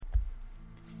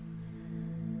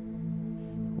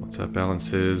What's up,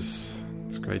 balancers?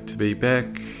 It's great to be back.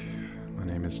 My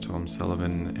name is Tom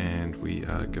Sullivan, and we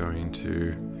are going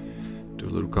to do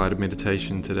a little guided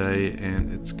meditation today,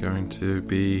 and it's going to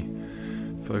be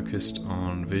focused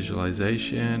on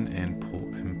visualization and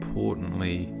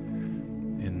importantly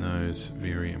in those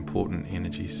very important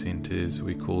energy centers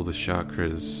we call the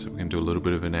chakras. We're going to do a little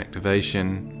bit of an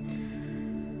activation.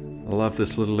 I love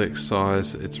this little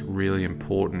exercise. It's really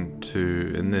important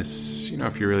to, in this,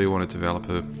 if you really want to develop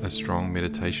a strong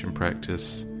meditation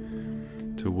practice,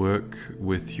 to work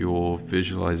with your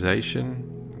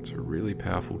visualization. It's a really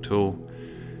powerful tool.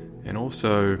 And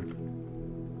also,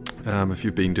 if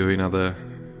you've been doing other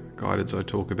guideds I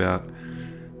talk about,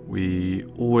 we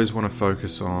always want to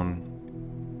focus on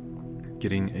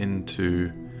getting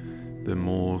into the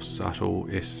more subtle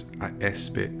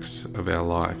aspects of our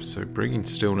life. So bringing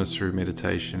stillness through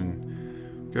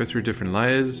meditation, go through different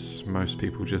layers. Most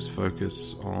people just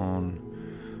focus on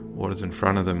what is in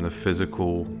front of them, the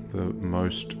physical, the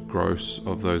most gross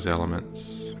of those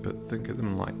elements. But think of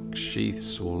them like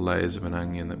sheaths or layers of an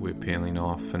onion that we're peeling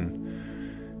off.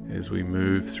 And as we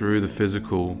move through the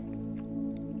physical,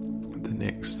 the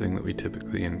next thing that we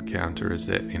typically encounter is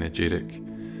that energetic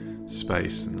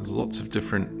space. And there's lots of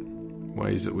different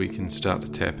ways that we can start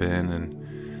to tap in and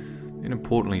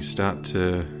importantly start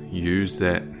to use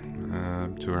that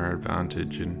to our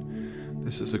advantage. And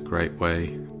this is a great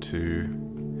way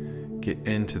to get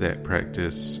into that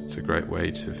practice. It's a great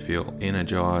way to feel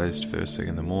energized first thing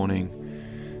in the morning,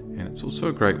 and it's also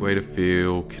a great way to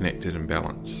feel connected and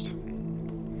balanced.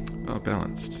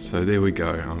 So there we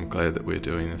go. I'm glad that we're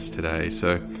doing this today.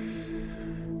 So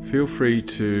feel free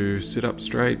to sit up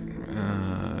straight.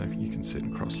 You can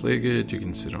sit cross-legged, you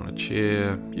can sit on a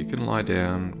chair, you can lie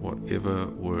down, whatever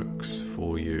works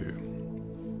for you.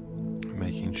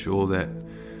 Making sure that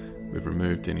we've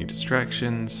removed any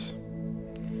distractions,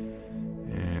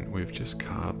 and we've just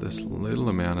carved this little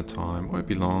amount of time, won't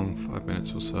be long, 5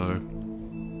 minutes or so,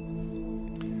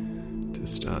 to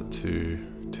start to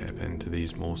tap into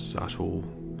these more subtle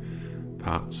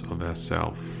parts of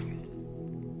ourself.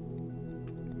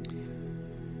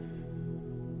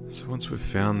 So once we've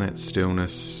found that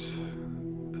stillness,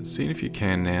 see if you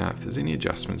can now, if there's any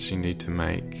adjustments you need to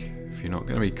make. If you're not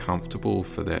going to be comfortable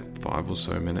for that 5 or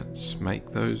so minutes,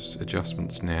 make those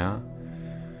adjustments now.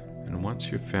 And once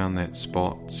you've found that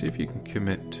spot, see if you can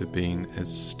commit to being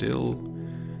as still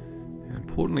and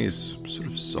importantly as sort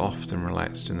of soft and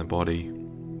relaxed in the body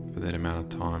for that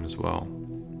amount of time as well.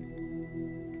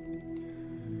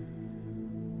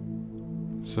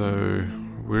 So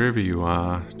wherever you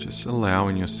are, just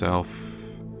allowing yourself,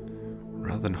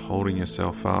 rather than holding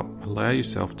yourself up, allow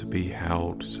yourself to be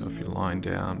held. So if you're lying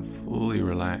down, fully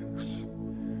relax.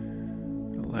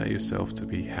 Allow yourself to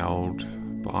be held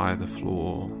by the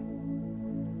floor.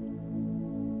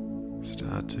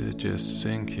 Start to just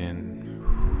sink in.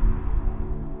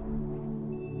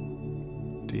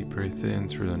 Deep breath in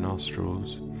through the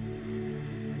nostrils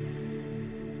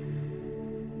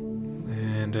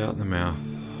and out the mouth.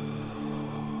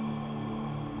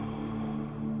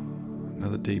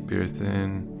 Another deep breath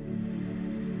in.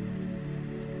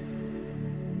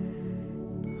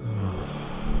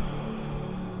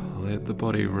 Let the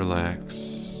body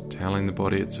relax, telling the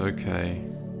body it's okay.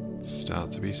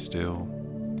 Start to be still.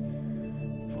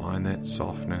 Find that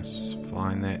softness,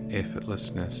 find that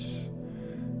effortlessness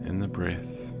in the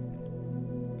breath.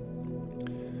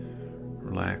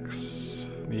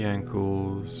 Relax the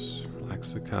ankles,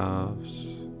 relax the calves,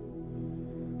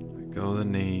 let go of the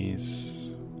knees.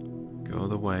 Go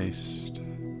the waist,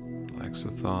 relax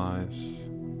the thighs,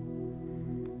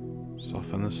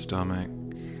 soften the stomach,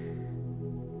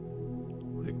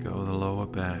 let go of the lower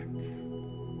back,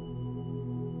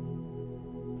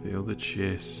 feel the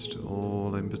chest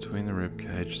all in between the rib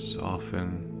cage,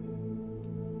 soften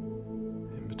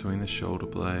in between the shoulder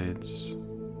blades,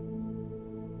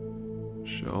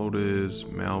 shoulders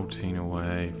melting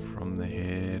away from the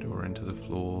head or into the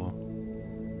floor.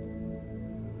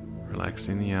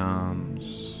 Relaxing the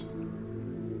arms,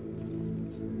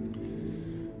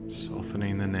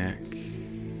 softening the neck,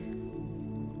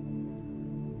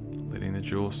 letting the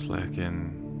jaw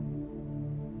slacken,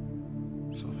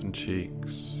 soften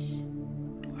cheeks,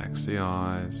 relax the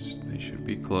eyes, they should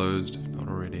be closed if not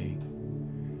already,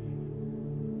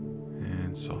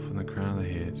 and soften the crown of the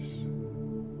head.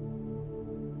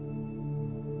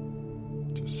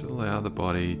 Just allow the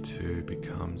body to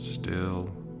become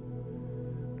still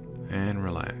and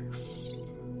relaxed,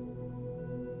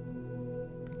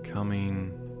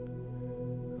 becoming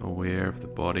aware of the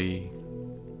body,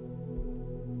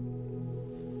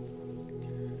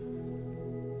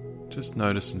 just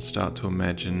notice and start to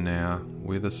imagine now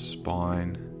where the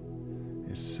spine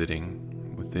is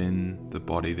sitting within the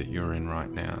body that you're in right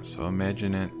now. So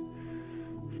imagine it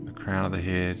from the crown of the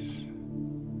head,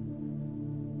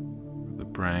 the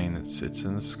brain that sits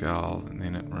in the skull, and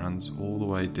then it runs all the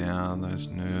way down those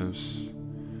nerves.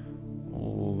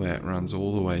 All that runs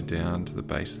all the way down to the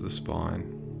base of the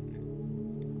spine.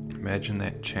 Imagine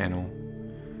that channel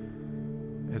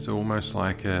as almost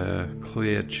like a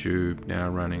clear tube now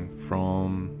running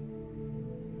from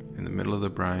in the middle of the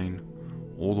brain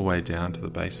all the way down to the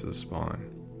base of the spine.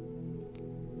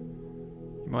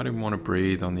 You might even want to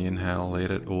breathe on the inhale,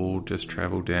 let it all just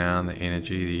travel down, the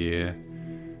energy, the air.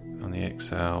 On the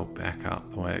exhale, back up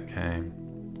the way it came.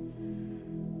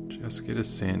 Just get a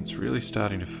sense, really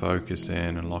starting to focus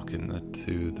in and lock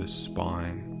into the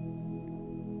spine.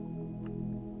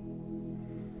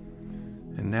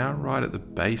 And now right at the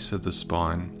base of the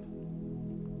spine,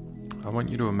 I want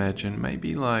you to imagine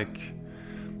maybe like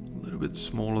a little bit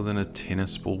smaller than a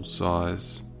tennis ball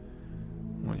size.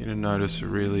 I want you to notice a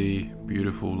really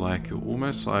beautiful,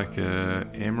 almost like a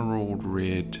emerald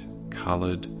red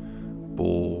coloured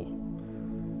ball.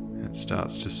 And it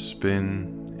starts to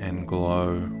spin and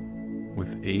glow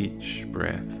with each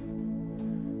breath.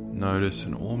 Notice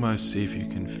and almost see if you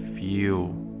can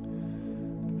feel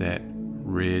that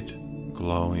red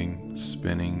glowing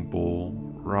spinning ball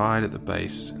right at the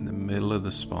base in the middle of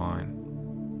the spine.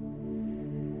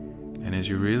 And as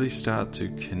you really start to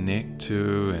connect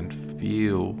to and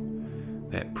feel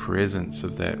that presence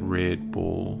of that red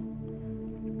ball,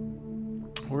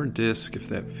 or a disc if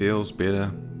that feels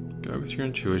better, go with your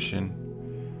intuition.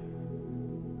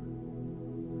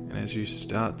 And as you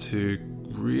start to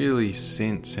really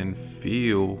sense and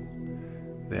feel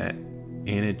that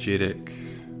energetic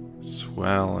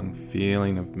swell and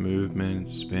feeling of movement,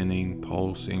 spinning,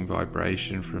 pulsing,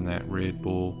 vibration from that red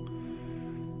ball,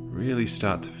 really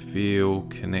start to feel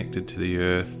connected to the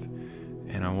earth.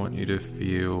 And I want you to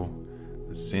feel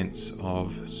the sense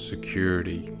of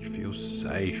security. You feel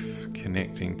safe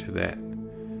connecting to that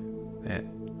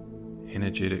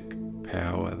energetic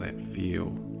power, that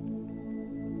feel.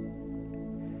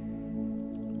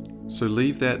 So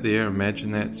leave that there,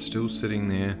 imagine that still sitting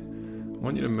there. I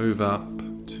want you to move up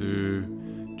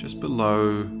to just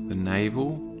below the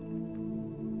navel.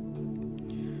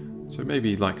 So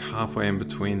maybe like halfway in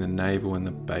between the navel and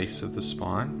the base of the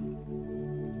spine.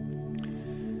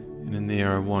 And in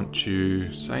there I want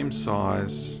you, same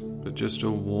size, but just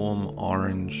a warm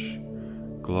orange,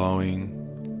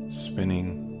 glowing,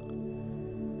 spinning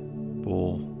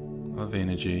ball of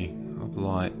energy, of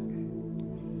light.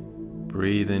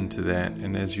 Breathe into that,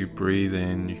 and as you breathe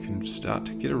in, you can start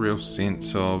to get a real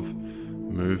sense of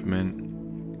movement,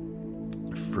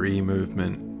 free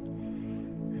movement.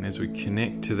 And as we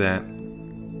connect to that,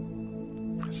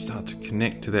 start to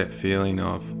connect to that feeling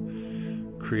of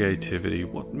creativity.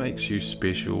 What makes you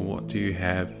special? What do you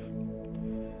have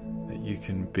that you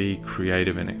can be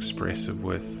creative and expressive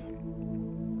with?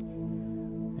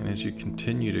 And as you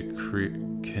continue to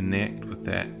connect with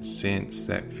that sense,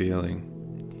 that feeling,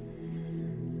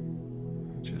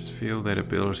 just feel that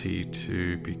ability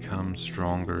to become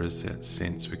stronger as that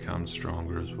sense becomes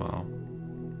stronger as well.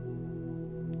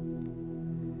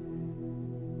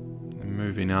 And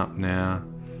moving up now,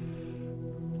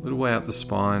 a little way up the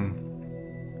spine,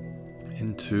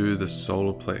 into the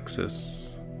solar plexus.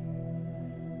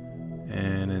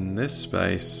 And in this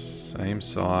space, same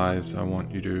size, I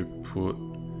want you to put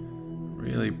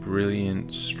really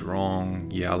brilliant, strong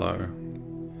yellow.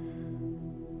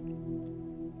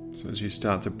 So as you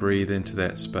start to breathe into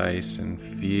that space and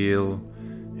feel,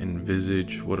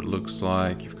 envisage what it looks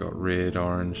like, you've got red,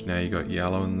 orange, now you've got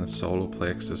yellow in the solar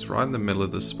plexus, right in the middle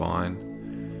of the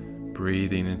spine,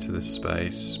 breathing into the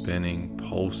space, spinning,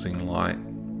 pulsing light.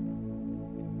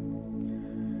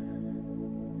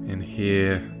 And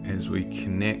here, as we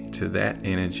connect to that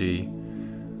energy,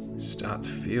 we start to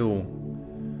feel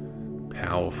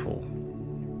powerful.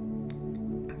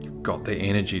 You've got the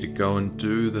energy to go and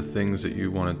do the things that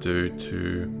you want to do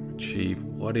to achieve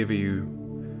whatever you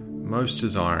most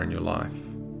desire in your life.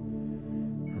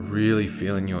 Really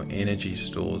feeling your energy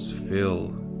stores fill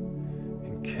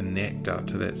and connect up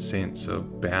to that sense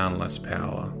of boundless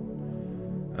power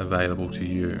available to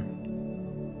you.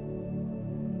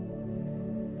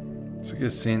 So get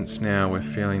a sense now we're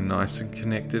feeling nice and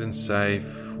connected and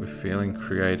safe, we're feeling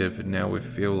creative, and now we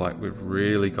feel like we've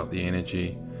really got the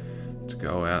energy to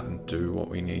go out and do what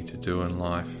we need to do in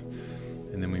life.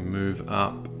 And then we move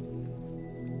up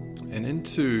and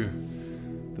into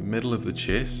the middle of the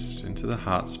chest, into the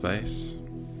heart space.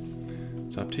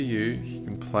 It's up to you. You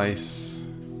can place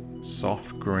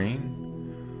soft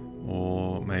green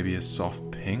or maybe a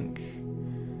soft pink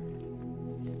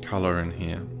color in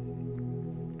here.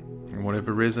 And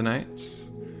whatever resonates.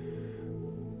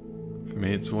 For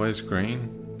me, it's always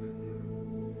green.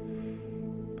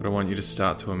 But I want you to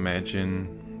start to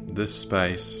imagine this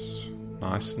space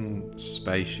nice and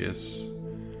spacious.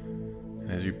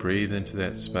 And as you breathe into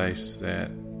that space,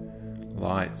 that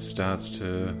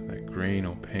green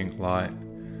or pink light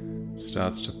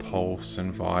starts to pulse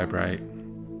and vibrate.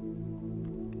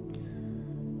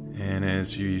 And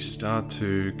as you start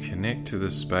to connect to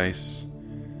this space,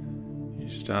 you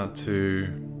start to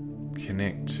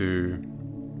connect to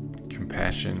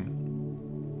compassion.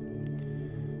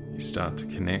 You start to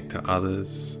connect to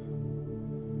others.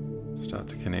 Start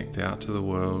to connect out to the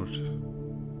world.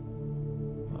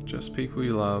 Not just people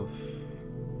you love,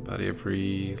 but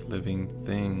every living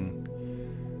thing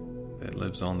that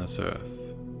lives on this earth.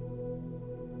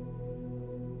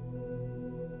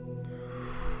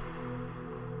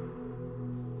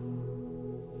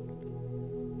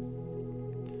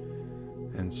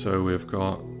 And so we've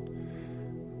got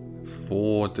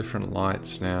 4 different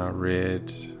lights now: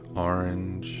 red,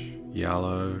 orange,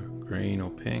 yellow, green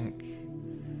or pink.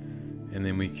 And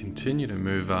then we continue to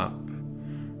move up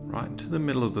right into the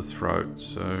middle of the throat.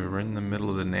 So we're in the middle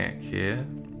of the neck here.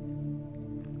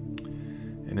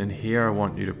 And in here I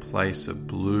want you to place a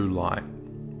blue light.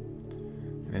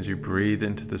 And as you breathe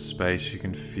into the space, you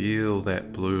can feel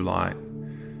that blue light.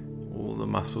 All the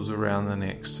muscles around the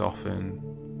neck soften.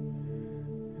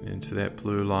 And into that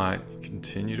blue light, you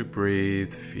continue to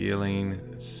breathe, feeling,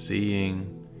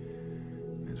 seeing.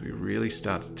 As we really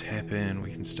start to tap in,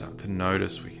 we can start to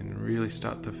notice, we can really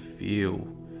start to feel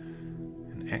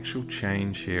an actual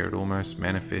change here. It almost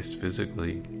manifests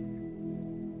physically.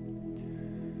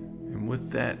 And with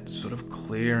that sort of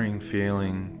clearing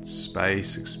feeling,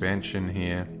 space, expansion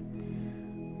here,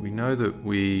 we know that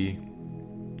we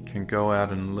can go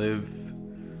out and live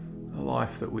a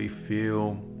life that we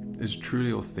feel is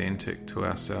truly authentic to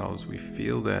ourselves. We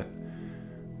feel that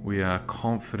we are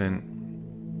confident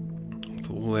with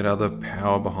all that other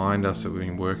power behind us that we've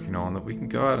been working on, that we can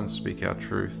go out and speak our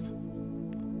truth.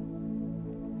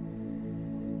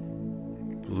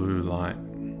 Blue light,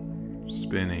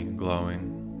 spinning, glowing.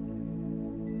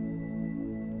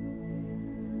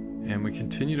 And we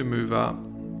continue to move up,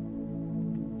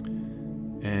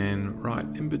 and right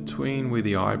in between where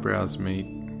the eyebrows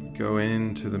meet, go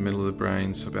into the middle of the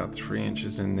brain, so about 3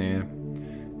 inches in there,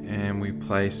 and we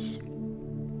place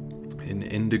an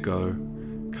indigo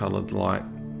colored light.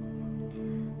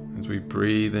 As we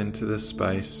breathe into this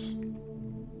space,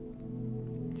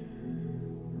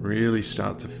 really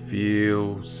start to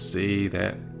feel, see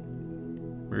that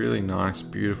really nice,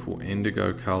 beautiful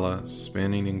indigo color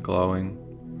spinning and glowing.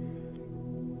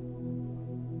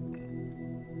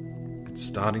 It's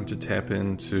starting to tap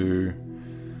into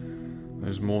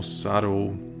those more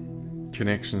subtle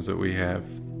connections that we have.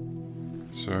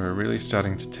 So really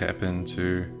starting to tap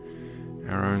into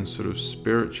our own sort of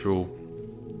spiritual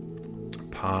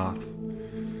path,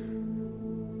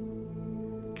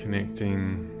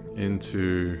 connecting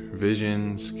into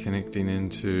visions, connecting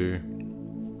into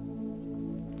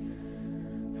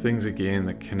things again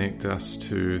that connect us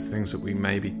to things that we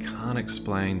maybe can't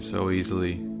explain so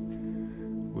easily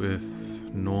with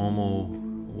normal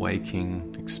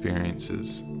waking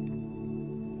experiences.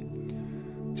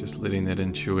 Just letting that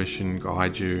intuition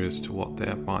guide you as to what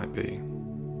that might be.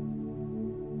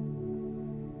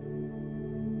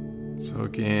 So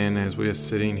again, as we are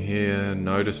sitting here,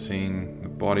 noticing the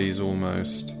body's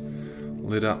almost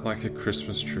lit up like a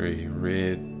Christmas tree.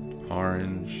 Red,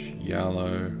 orange,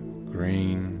 yellow,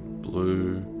 green,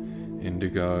 blue,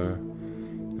 indigo.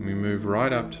 And we move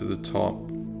right up to the top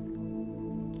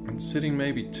and sitting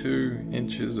maybe 2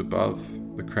 inches above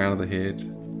the crown of the head.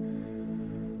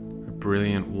 A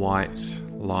brilliant white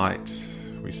light.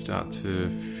 We start to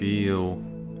feel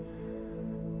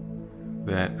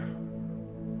that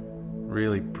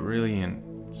really brilliant,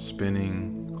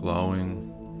 spinning, glowing,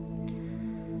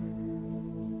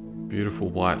 beautiful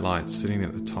white light sitting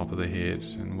at the top of the head,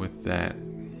 and with that,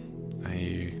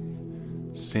 a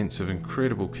sense of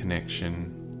incredible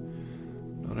connection,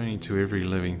 not only to every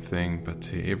living thing, but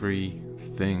to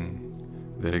everything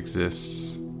that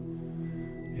exists.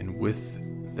 And with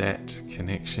that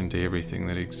connection to everything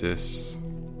that exists,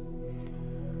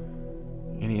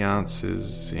 any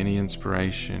answers, any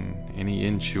inspiration, any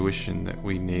intuition that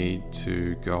we need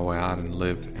to go out and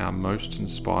live our most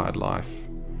inspired life,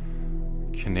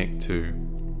 connect to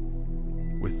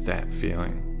with that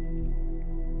feeling.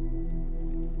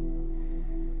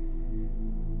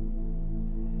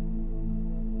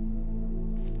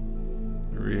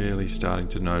 really starting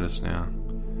to notice now.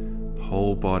 The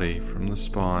whole body from the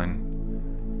spine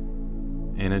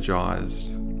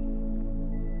energized.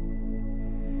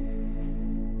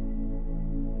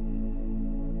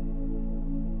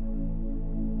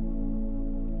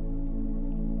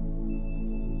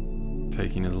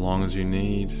 Taking as long as you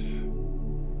need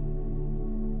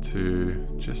to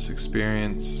just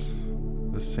experience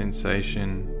the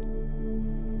sensation.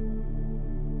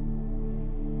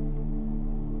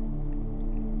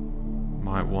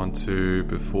 Might want to,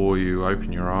 before you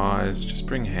open your eyes, just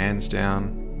bring hands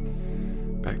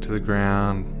down, back to the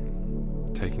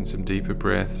ground, taking some deeper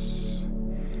breaths.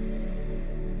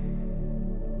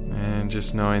 And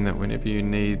just knowing that whenever you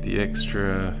need the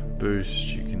extra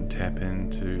boost, you can tap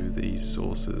into these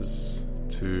sources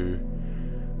to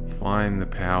find the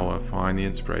power, find the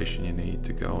inspiration you need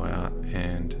to go out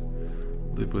and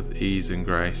live with ease and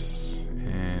grace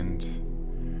and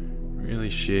really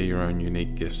share your own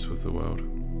unique gifts with the world.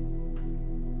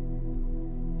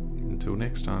 Until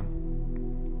next time.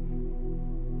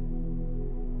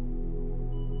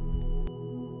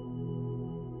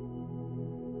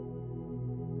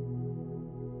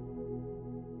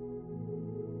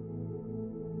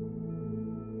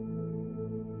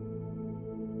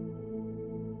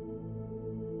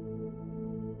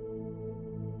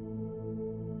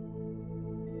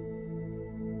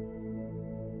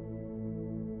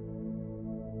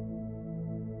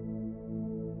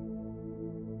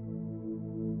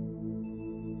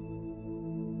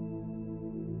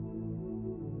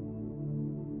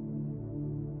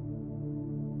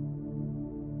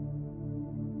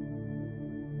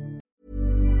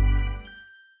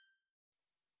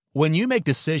 When you make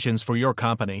decisions for your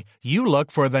company, you look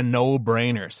for the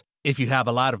no-brainers. If you have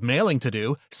a lot of mailing to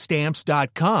do,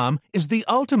 Stamps.com is the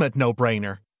ultimate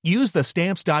no-brainer. Use the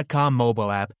Stamps.com mobile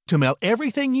app to mail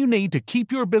everything you need to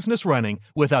keep your business running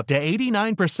with up to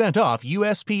 89% off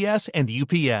USPS and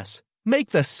UPS. Make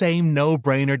the same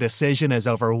no-brainer decision as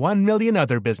over 1 million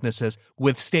other businesses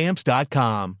with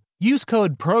Stamps.com. Use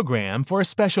code PROGRAM for a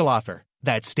special offer.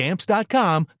 That's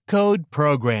Stamps.com, code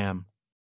PROGRAM.